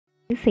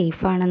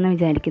Safe ആണെന്ന്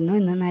വിചാരിക്കുന്നു.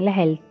 ഇന്ന് നല്ല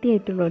ഹെൽത്തി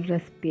ആയിട്ടുള്ള ഒരു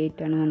റെസിപ്പി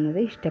ആയിട്ടാണ് വന്നത്.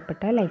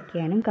 ഇഷ്ടപ്പെട്ടാൽ ലൈക്ക്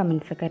ചെയ്യാനും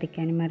കമൻസൊക്കെ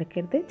അറിയിക്കാനും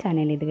മറക്കരുത്.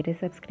 ചാനൽ ഇതുവരെ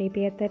സബ്സ്ക്രൈബ്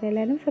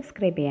ചെയ്യാത്തവരെല്ലാവരും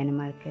സബ്സ്ക്രൈബ് ചെയ്യാനും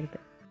മറക്കരുത്.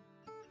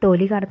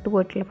 തൊലി കറുത്ത്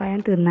പോയിട്ടുള്ള പഴം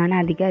തിന്നാൻ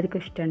അധികം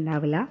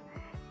ഇഷ്ടമുണ്ടാവില്ല.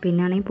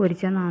 പിന്നാണെങ്കിൽ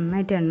പൊരിച്ചാൽ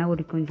നന്നായിട്ട് എണ്ണ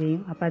കുടിക്കുകയും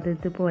ചെയ്യും. അപ്പോൾ അത്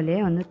ഇതുപോലെ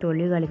ഒന്ന്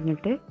തൊലി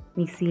കളഞ്ഞിട്ട്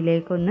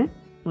മിക്സിയിലേക്കൊന്ന്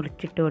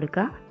മുറിച്ചിട്ട്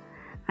കൊടുക്കുക.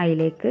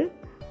 അതിലേക്ക്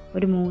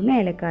ഒരു 3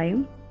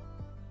 ഏലക്കായും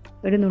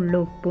ഒരു നുള്ളു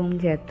ഉപ്പും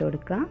ചേർത്ത്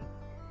കൊടുക്കുക.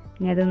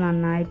 ഇനി അത്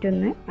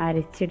നന്നായിട്ടൊന്ന്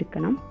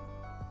അരച്ചെടുക്കണം.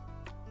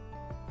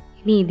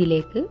 ഇനി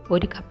ഇതിലേക്ക്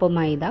 1 കപ്പ്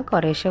മൈദ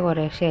കുറേശ്ശെ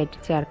ആയിട്ട്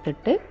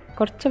ചേർത്തിട്ട്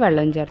കുറച്ച്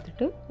വെള്ളം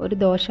ചേർത്തിട്ട് ഒരു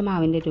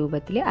ദോശമാവിൻ്റെ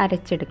രൂപത്തിൽ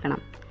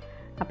അരച്ചെടുക്കണം.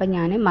 അപ്പം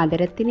ഞാൻ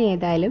മധുരത്തിന്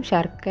ഏതായാലും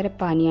ശർക്കര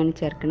പാനിയാണ്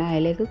ചേർക്കുന്നത്.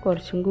 അതിലേക്ക്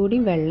കുറച്ചും കൂടി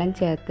വെള്ളം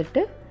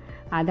ചേർത്തിട്ട്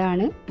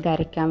അതാണ് ഇത്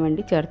അരയ്ക്കാൻ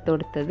വേണ്ടി ചേർത്ത്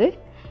കൊടുത്തത്.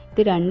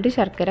 ഇത് 2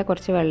 ശർക്കര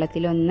കുറച്ച്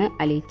വെള്ളത്തിലൊന്ന്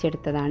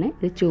അലിയിച്ചെടുത്തതാണ്.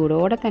 ഇത്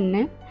ചൂടോടെ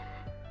തന്നെ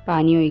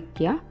പാനി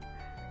ഒഴിക്കുക.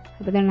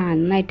 അപ്പോൾ ഇത്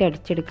നന്നായിട്ട്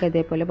അടിച്ചെടുക്കുക.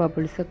 ഇതേപോലെ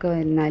ബബിൾസൊക്കെ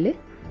വന്നാൽ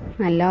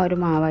നല്ല ഒരു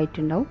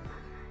മാവായിട്ടുണ്ടാവും.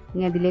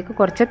 ഇനി അതിലേക്ക്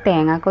കുറച്ച്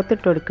തേങ്ങാക്കൊത്ത്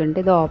ഇട്ട് കൊടുക്കുന്നുണ്ട്.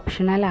 ഇത്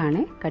ഓപ്ഷണലാണ്,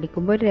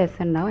 കടിക്കുമ്പോൾ ഒരു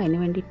രസം ഉണ്ടാവും, അതിന്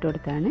വേണ്ടി ഇട്ട്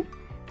കൊടുത്തതാണ്.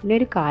 പിന്നെ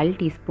ഒരു 1/4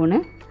 ടീസ്പൂണ്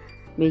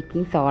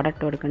ബേക്കിംഗ് സോഡ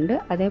ഇട്ട് കൊടുക്കുന്നുണ്ട്.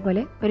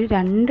 അതേപോലെ ഒരു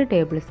 2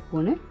 ടേബിൾ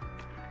സ്പൂണ്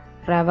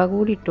റവ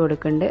കൂടി ഇട്ട്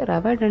കൊടുക്കുന്നുണ്ട്.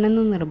 റവ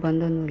ഇടണമെന്ന്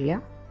നിർബന്ധമൊന്നുമില്ല.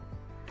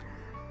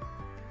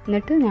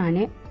 എന്നിട്ട് ഞാൻ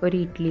ഒരു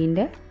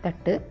ഇഡ്ഡലീൻ്റെ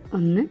തട്ട്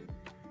ഒന്ന്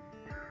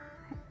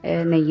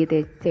നെയ്യ്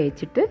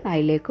തേച്ചിട്ട്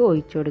അതിലേക്ക്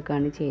ഒഴിച്ചു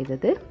കൊടുക്കുകയാണ്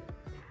ചെയ്തത്.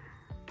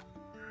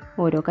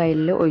 ഓരോ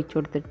കയ്യിൽ ഒഴിച്ചു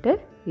കൊടുത്തിട്ട്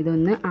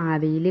ഇതൊന്ന്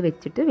ആവിയിൽ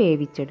വെച്ചിട്ട്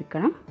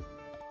വേവിച്ചെടുക്കണം.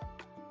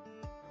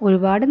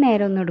 ഒരുപാട്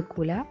നേരമൊന്നും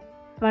എടുക്കില്ല,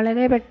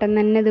 വളരെ പെട്ടെന്ന്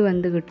തന്നെ ഇത്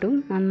വെന്ത് കിട്ടും,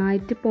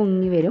 നന്നായിട്ട്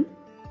പൊങ്ങി വരും.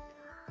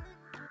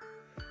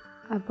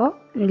 അപ്പോൾ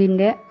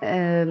ഇതിൻ്റെ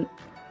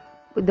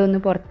ഇതൊന്ന്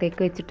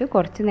പുറത്തേക്ക് വെച്ചിട്ട്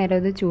കുറച്ച് നേരം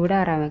ഇത്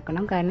ചൂടാറാൻ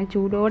വെക്കണം. കാരണം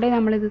ചൂടോടെ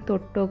നമ്മളിത്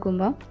തൊട്ട്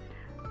നോക്കുമ്പോൾ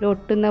ഒരു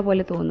ഒട്ടുന്ന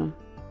പോലെ തോന്നും,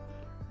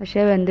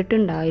 പക്ഷേ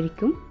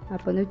വെന്തിട്ടുണ്ടായിരിക്കും.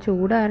 അപ്പോൾ ഒന്ന്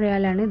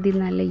ചൂടാറിയാലാണ് ഇത്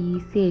നല്ല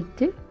ഈസി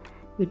ആയിട്ട്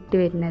വിട്ട്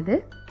വരുന്നത്.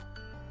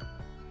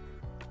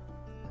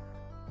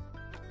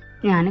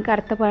 ഞാൻ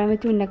കറുത്ത പഴം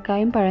വെച്ച്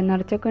ഉന്നക്കായും പഴം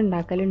നിറച്ചൊക്കെ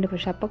ഉണ്ടാക്കലുണ്ട്.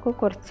 പക്ഷെ അപ്പോൾ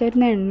കുറച്ചൊരു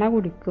എണ്ണ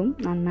കുടിക്കും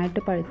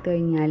നന്നായിട്ട് പഴുത്ത്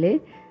കഴിഞ്ഞാൽ.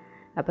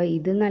 അപ്പോൾ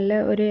ഇത് നല്ല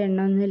ഒരു എണ്ണ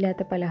ഒന്നും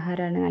ഇല്ലാത്ത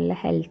പലഹാരമാണ്, നല്ല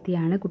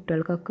ഹെൽത്തിയാണ്,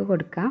 കുട്ടികൾക്കൊക്കെ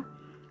കൊടുക്കാം.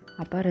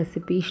 അപ്പോൾ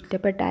റെസിപ്പി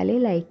ഇഷ്ടപ്പെട്ടാൽ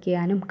ലൈക്ക്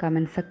ചെയ്യാനും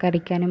കമൻസൊക്കെ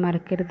അറിയിക്കാനും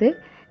മറക്കരുത്.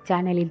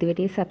 ചാനൽ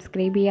ഇതുവരെ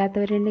സബ്സ്ക്രൈബ്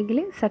ചെയ്യാത്തവരുണ്ടെങ്കിൽ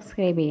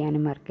സബ്സ്ക്രൈബ്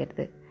ചെയ്യാനും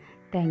മറക്കരുത്.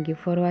 Thank you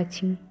for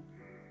watching.